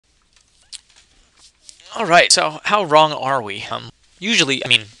All right, so how wrong are we? Usually, I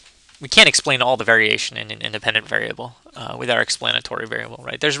mean, we can't explain all the variation in an independent variable with our explanatory variable,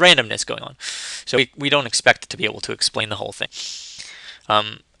 right? There's randomness going on. So we don't expect to be able to explain the whole thing.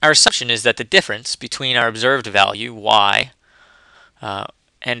 Our assumption is that the difference between our observed value, y,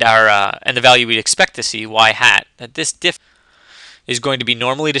 and the value we'd expect to see, y hat, that this difference is going to be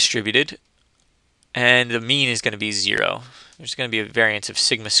normally distributed, and the mean is going to be 0. There's going to be a variance of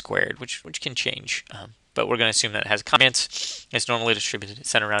sigma squared, which can change. But we're going to assume that it has variance. It's normally distributed. It's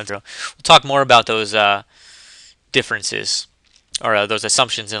centered around 0. We'll talk more about those differences or those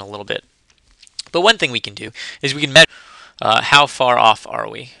assumptions in a little bit. But one thing we can do is we can measure how far off are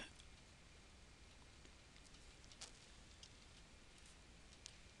we.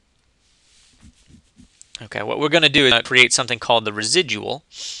 Okay, what we're going to do is create something called the residual,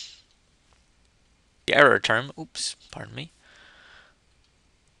 the error term. Oops, pardon me.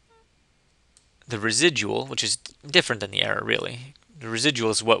 The residual, which is different than the error, really. The residual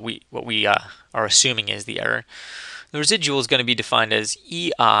is what we are assuming is the error. The residual is going to be defined as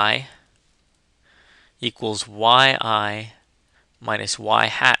EI equals YI minus Y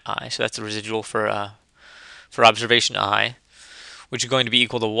hat I. So that's the residual for observation I, which is going to be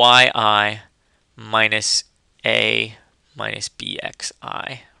equal to YI minus A minus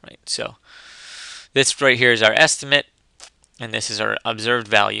BXI. Right. So this right here is our estimate, and this is our observed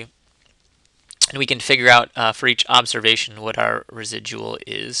value. And we can figure out for each observation what our residual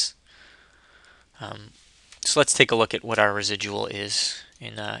is. So let's take a look at what our residual is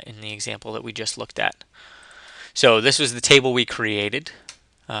in the example that we just looked at. So this was the table we created.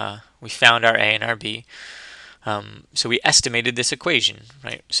 We found our A and our B. So we estimated this equation,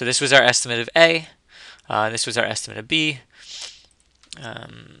 right? So this was our estimate of A. This was our estimate of B.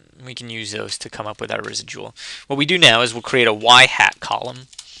 We can use those to come up with our residual. What we do now is we'll create a Y hat column,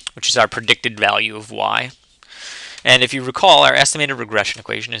 which is our predicted value of Y. And if you recall, our estimated regression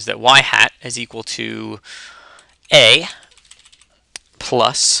equation is that Y hat is equal to A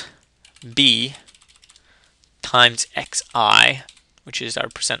plus B times xi, which is our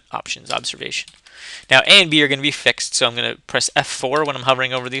percent options observation. Now A and B are going to be fixed, so I'm going to press F4 when I'm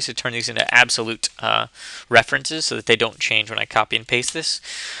hovering over these to turn these into absolute references so that they don't change when I copy and paste this.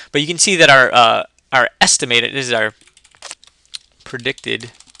 But you can see that our estimated, this is our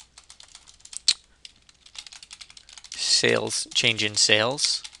predicted sales, change in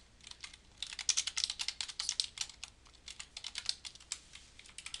sales.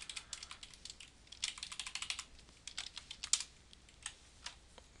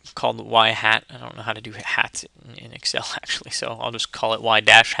 Called Y hat. I don't know how to do hats in Excel actually, so I'll just call it Y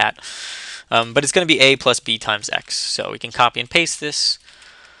dash hat. But it's going to be A plus B times X. So we can copy and paste this.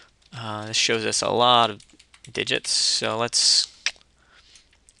 This shows us a lot of digits. So let's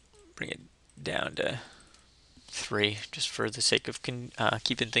bring it down to 3 just for the sake of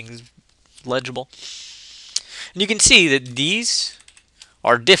keeping things legible. And you can see that these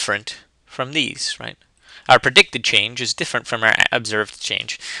are different from these, right? Our predicted change is different from our observed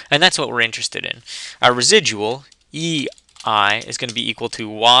change, and that's what we're interested in. Our residual, EI, is going to be equal to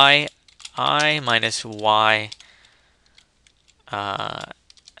YI minus Y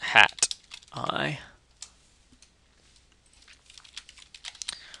hat I.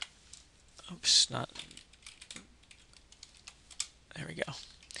 Oops, not. There we go.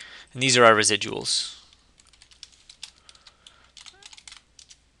 And these are our residuals.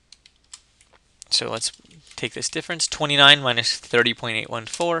 So let's take this difference. 29 minus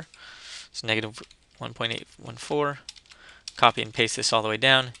 30.814. It's negative 1.814. Copy and paste this all the way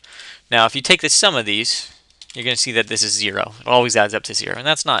down. Now, if you take the sum of these, you're going to see that this is 0. It always adds up to 0, and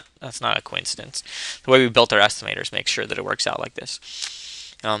that's not a coincidence. The way we built our estimators makes sure that it works out like this.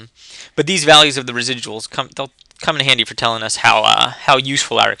 But these values of the residuals they'll come in handy for telling us how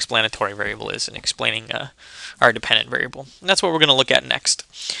useful our explanatory variable is in explaining our dependent variable. And that's what we're going to look at next.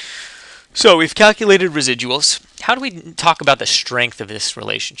 So we've calculated residuals. How do we talk about the strength of this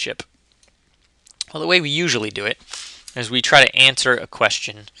relationship? Well, the way we usually do it is we try to answer a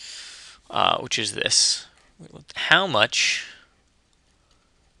question, which is this. How much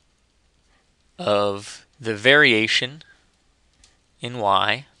of the variation in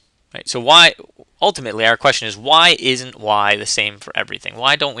y, right? So why, ultimately our question is, why isn't y the same for everything?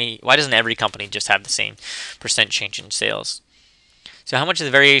 Why doesn't every company just have the same percent change in sales? So how much of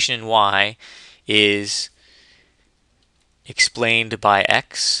the variation in y is explained by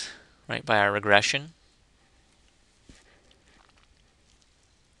x, right, by our regression?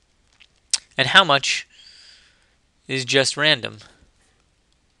 And how much is just random?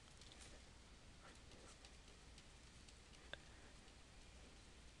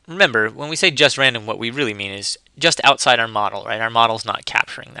 remember, when we say just random, what we really mean is just outside our model, right? Our model's not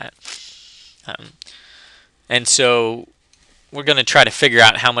capturing that. And so we're going to try to figure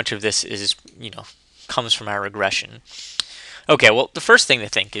out how much of this is, comes from our regression. Okay, well, the first thing to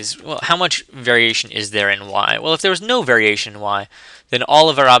think is, well, how much variation is there in y? Well, if there was no variation in y, then all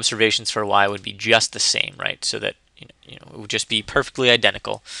of our observations for y would be just the same, right? So that it would just be perfectly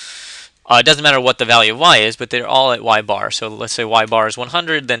identical. It doesn't matter what the value of y is, but they're all at y bar. So let's say y bar is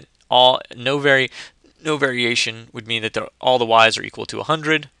 100, then no variation would mean that all the y's are equal to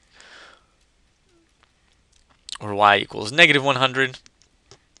 100, or y equals negative 100,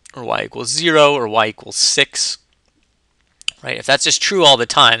 or y equals 0, or y equals 6. Right? If that's just true all the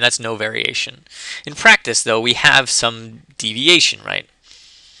time, that's no variation. In practice, though, we have some deviation, right?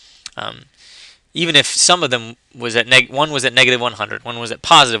 Even if some of them was at one was at negative 100, one was at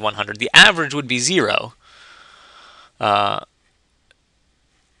positive 100, the average would be 0. But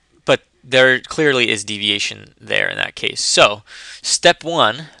there clearly is deviation there in that case. So, step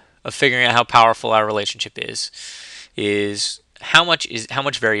 1 of figuring out how powerful our relationship is how much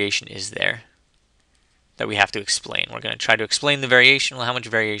variation is there that we have to explain. We're going to try to explain the variation. Well, how much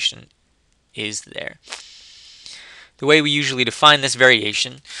variation is there? The way we usually define this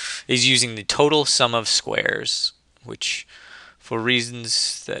variation is using the total sum of squares, which, for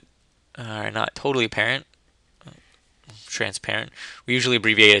reasons that are not totally transparent, we usually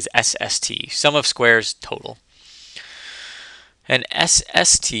abbreviate as SST, sum of squares total. And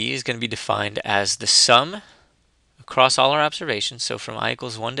SST is going to be defined as the sum across all our observations, so from I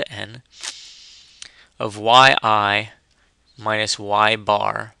equals 1 to n, of yi minus y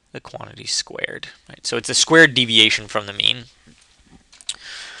bar, the quantity squared. Right? So it's a squared deviation from the mean.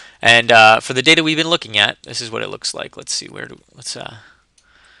 And for the data we've been looking at, this is what it looks like. Let's see, I'm going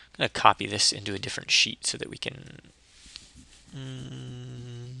to copy this into a different sheet so that we can,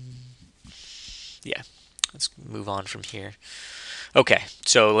 let's move on from here. Okay,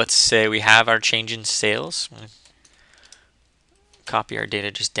 so let's say we have our change in sales. I'm going to copy our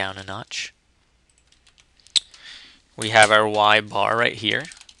data just down a notch. We have our y bar right here.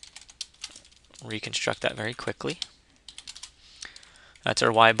 Reconstruct that very quickly. That's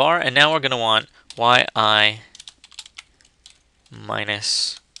our y bar, and now we're going to want yi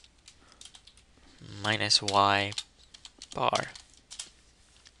minus y bar.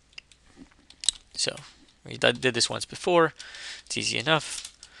 So we did this once before. It's easy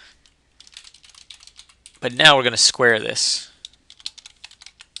enough. But now we're going to square this.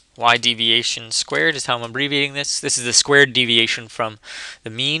 Y deviation squared is how I'm abbreviating this. This is the squared deviation from the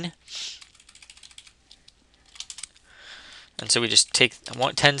mean. And so we just take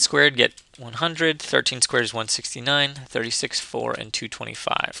 10 squared, get 100, 13 squared is 169, 36, 4, and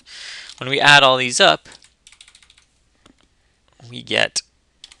 225. When we add all these up, we get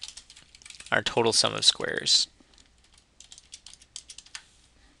our total sum of squares.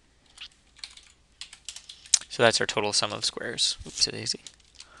 So that's our total sum of squares. Oops, a daisy.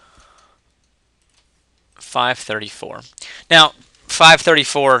 534. Now,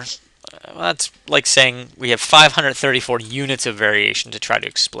 534, that's like saying we have 534 units of variation to try to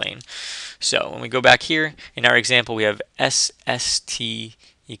explain. So when we go back here, in our example, we have SST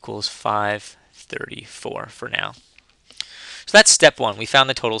equals 534 for now. So that's step 1. We found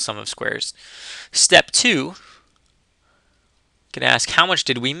the total sum of squares. Step 2, we can ask, how much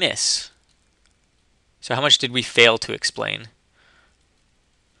did we miss? So how much did we fail to explain?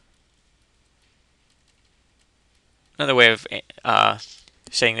 Another way of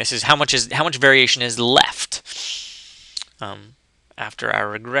saying this is how much variation is left after our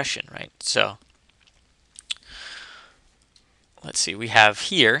regression, right? So let's see, we have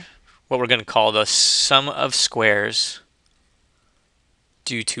here what we're going to call the sum of squares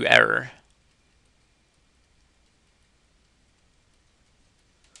due to error.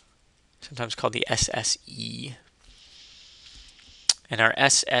 Sometimes called the SSE. And our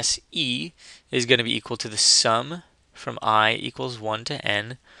SSE is going to be equal to the sum from I equals 1 to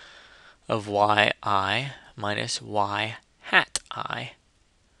n of yi minus y hat I,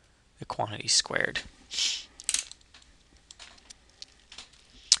 the quantity squared.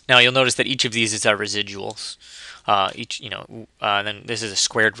 Now you'll notice that each of these is our residuals. Then this is a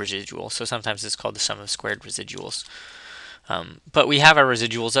squared residual, so sometimes it's called the sum of squared residuals. But we have our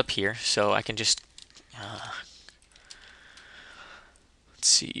residuals up here, so I can just let's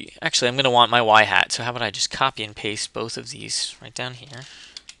see. Actually, I'm going to want my y hat, so how about I just copy and paste both of these right down here.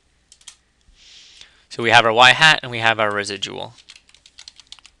 So we have our y hat and we have our residual.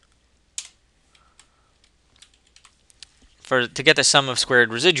 To get the sum of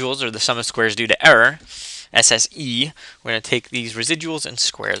squared residuals, or the sum of squares due to error, SSE, we're going to take these residuals and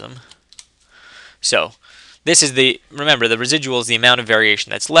square them. So this is remember, the residual is the amount of variation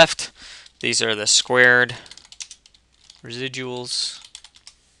that's left. These are the squared residuals.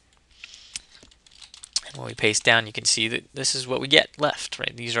 And when we paste down, you can see that this is what we get left,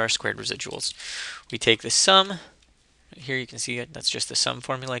 right? These are our squared residuals. We take the sum. Here you can see it. That's just the sum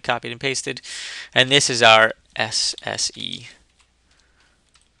formula copied and pasted. And this is our SSE.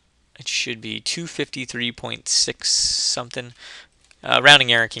 It should be 253.6 something.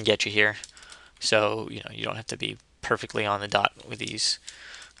 Rounding error can get you here. So, you don't have to be perfectly on the dot with these.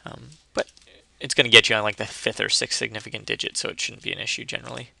 But it's going to get you on like the 5th or 6th significant digit, so it shouldn't be an issue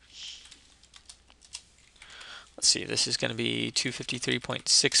generally. Let's see, this is going to be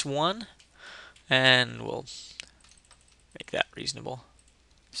 253.61, and we'll make that reasonable.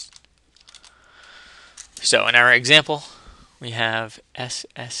 So in our example, we have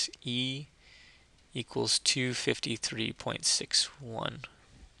SSE equals 253.611.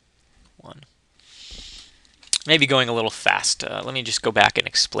 Maybe going a little fast. Let me just go back and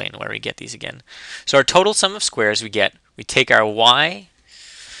explain where we get these again. So our total sum of squares we take our y,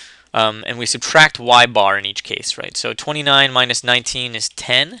 and we subtract y bar in each case, right? So 29 minus 19 is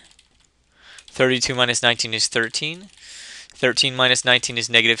 10. 32 minus 19 is 13. 13 minus 19 is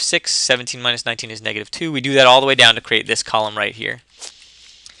negative 6. 17 minus 19 is negative 2. We do that all the way down to create this column right here.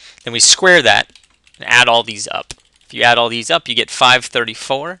 Then we square that and add all these up. If you add all these up, you get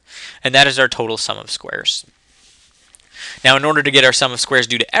 534, and that is our total sum of squares. Now, in order to get our sum of squares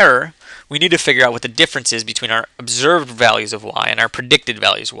due to error, we need to figure out what the difference is between our observed values of y and our predicted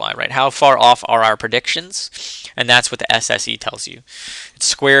values of y, right? How far off are our predictions? And that's what the SSE tells you. It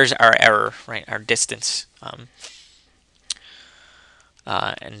squares our error, right? Our distance.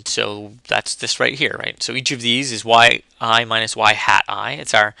 And so that's this right here, right? So each of these is yi minus y hat I.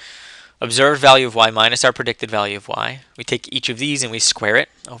 It's our observed value of y minus our predicted value of y. We take each of these and we square it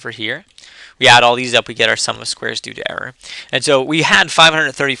over here. We add all these up, we get our sum of squares due to error. And so we had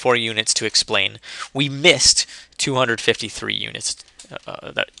 534 units to explain. We missed 253 units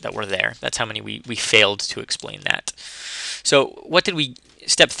that were there. That's how many we failed to explain that. So what did we,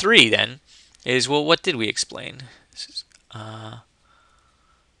 step 3 then, is, well, what did we explain? This is,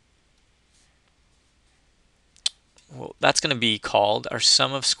 well, that's going to be called our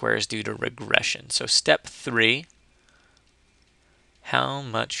sum of squares due to regression. So step 3, how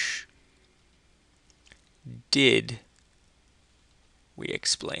much did we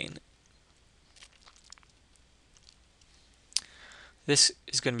explain? This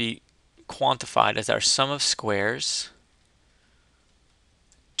is going to be quantified as our sum of squares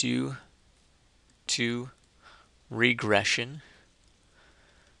due to regression.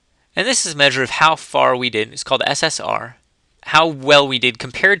 And this is a measure of how far we did. It's called SSR. How well we did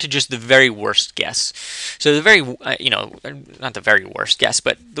compared to just the very worst guess. So the very, not the very worst guess,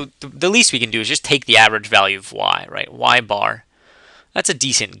 but the least we can do is just take the average value of y, right? Y bar. That's a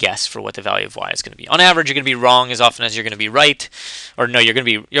decent guess for what the value of y is going to be. On average, you're going to be wrong as often as you're going to be right. Or no,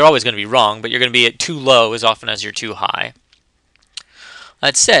 you're always going to be wrong, but you're going to be at too low as often as you're too high.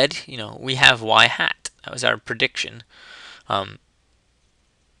 That said, we have y hat. That was our prediction.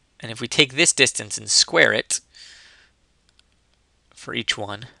 And if we take this distance and square it for each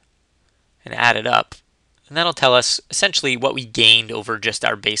one and add it up, and that'll tell us essentially what we gained over just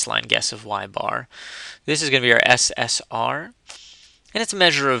our baseline guess of y bar. This is going to be our SSR, and it's a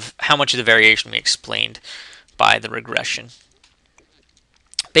measure of how much of the variation we explained by the regression.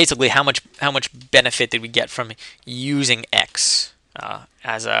 Basically, how much benefit did we get from using x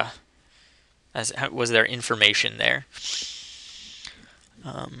as was there information there?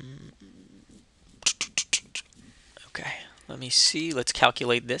 Okay, let me see. Let's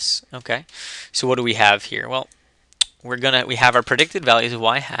calculate this. Okay, so what do we have here? Well, we have our predicted values of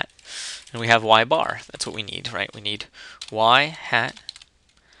y hat, and we have y bar. That's what we need, right? We need y hat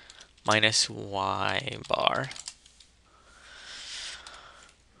minus y bar.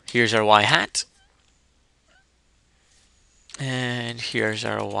 Here's our y hat, and here's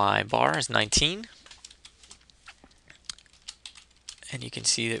our y bar is 19. And you can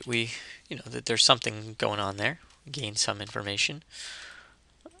see that that there's something going on there. We gain some information.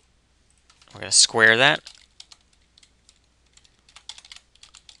 We're going to square that.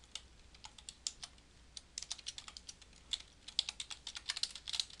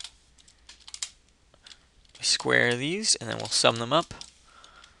 We square these, and then we'll sum them up.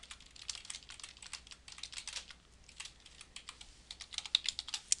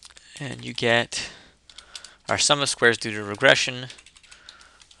 And you get our sum of squares due to regression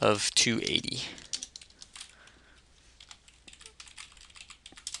of 280.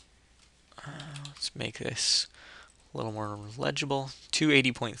 Let's Let's make this a little more legible.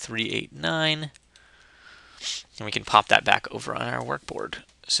 280.389. And we can pop that back over on our workboard.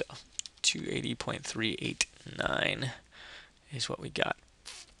 So 280.389 is what we got.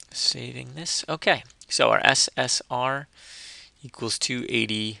 Saving this. Okay, so our SSR equals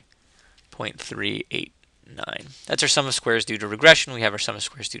 280.389. That's our sum of squares due to regression. We have our sum of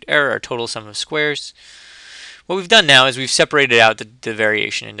squares due to error, our total sum of squares. What we've done now is we've separated out the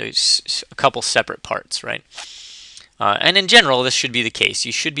variation into a couple separate parts, right? And in general, this should be the case.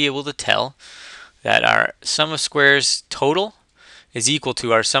 You should be able to tell that our sum of squares total is equal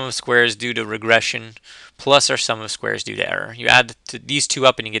to our sum of squares due to regression plus our sum of squares due to error. You add these two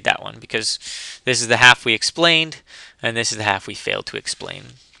up and you get that one, because this is the half we explained and this is the half we failed to explain.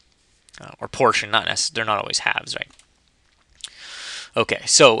 Or portion, not necessarily, they're not always halves, right? Okay,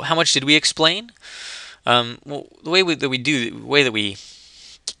 so how much did we explain? Well, the way that we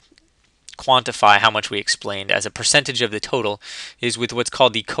quantify how much we explained as a percentage of the total is with what's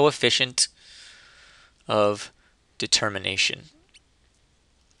called the coefficient of determination.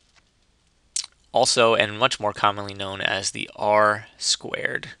 Also, and much more commonly known as the R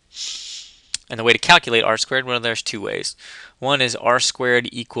squared. And the way to calculate R squared, well, there's two ways. One is R squared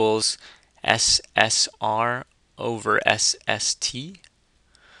equals SSR over SST.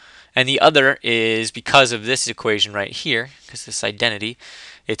 And the other is, because of this equation right here, because this identity,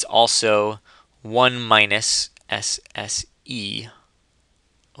 it's also 1 minus SSE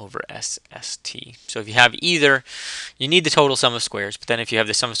over SST. So if you have either, you need the total sum of squares, but then if you have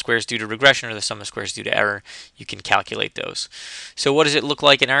the sum of squares due to regression or the sum of squares due to error, you can calculate those. So what does it look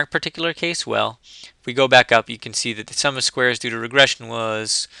like in our particular case? Well, if we go back up, you can see that the sum of squares due to regression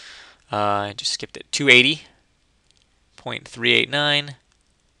was, I just skipped it, 280.389.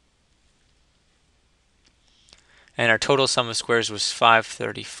 And our total sum of squares was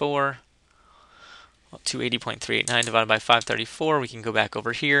 534. Well, 280.389 divided by 534. We can go back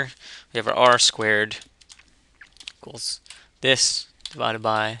over here. We have our R squared equals this divided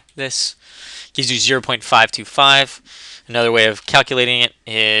by this. Gives you 0.525. Another way of calculating it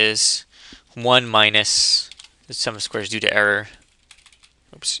is 1 minus the sum of squares due to error.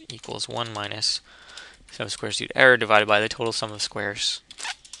 Oops, equals 1 minus sum of squares due to error divided by the total sum of squares.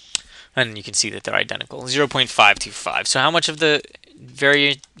 And you can see that they're identical, 0.525. So how much of the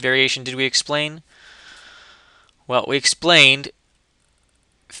variation did we explain? Well, we explained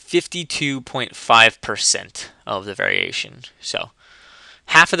 52.5% of the variation. So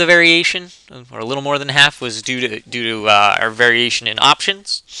half of the variation, or a little more than half, was due to our variation in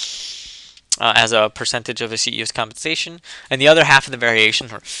options as a percentage of a CEO's compensation, and the other half of the variation,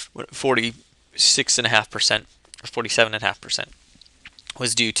 or 46.5% or 47.5%,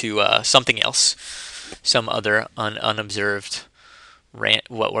 was due to something else, some other unobserved,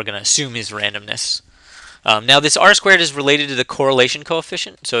 what we're going to assume is randomness. Now this R squared is related to the correlation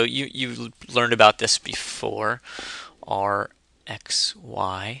coefficient. So you learned about this before.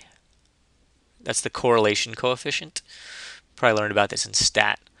 RXY. That's the correlation coefficient. Probably learned about this in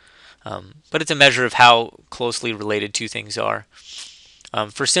stat. But it's a measure of how closely related two things are.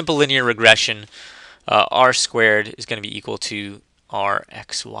 For simple linear regression, R squared is going to be equal to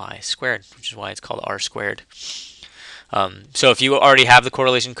RXY squared, which is why it's called R squared. So if you already have the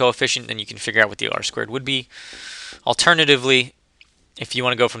correlation coefficient, then you can figure out what the R squared would be. Alternatively, if you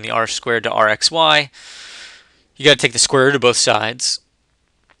want to go from the R squared to RXY, you got to take the square root of both sides.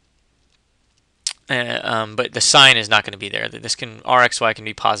 But the sign is not going to be there. RXY can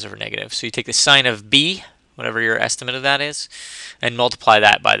be positive or negative. So you take the sine of B, whatever your estimate of that is, and multiply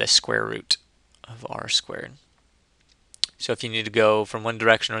that by the square root of R squared. So if you need to go from one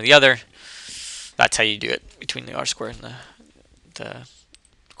direction or the other, that's how you do it between the R squared and the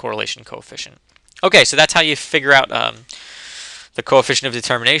correlation coefficient. Okay, so that's how you figure out the coefficient of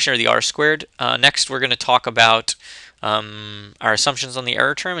determination, or the R squared. Next, we're going to talk about our assumptions on the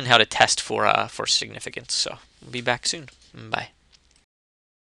error term and how to test for significance. So we'll be back soon. Bye.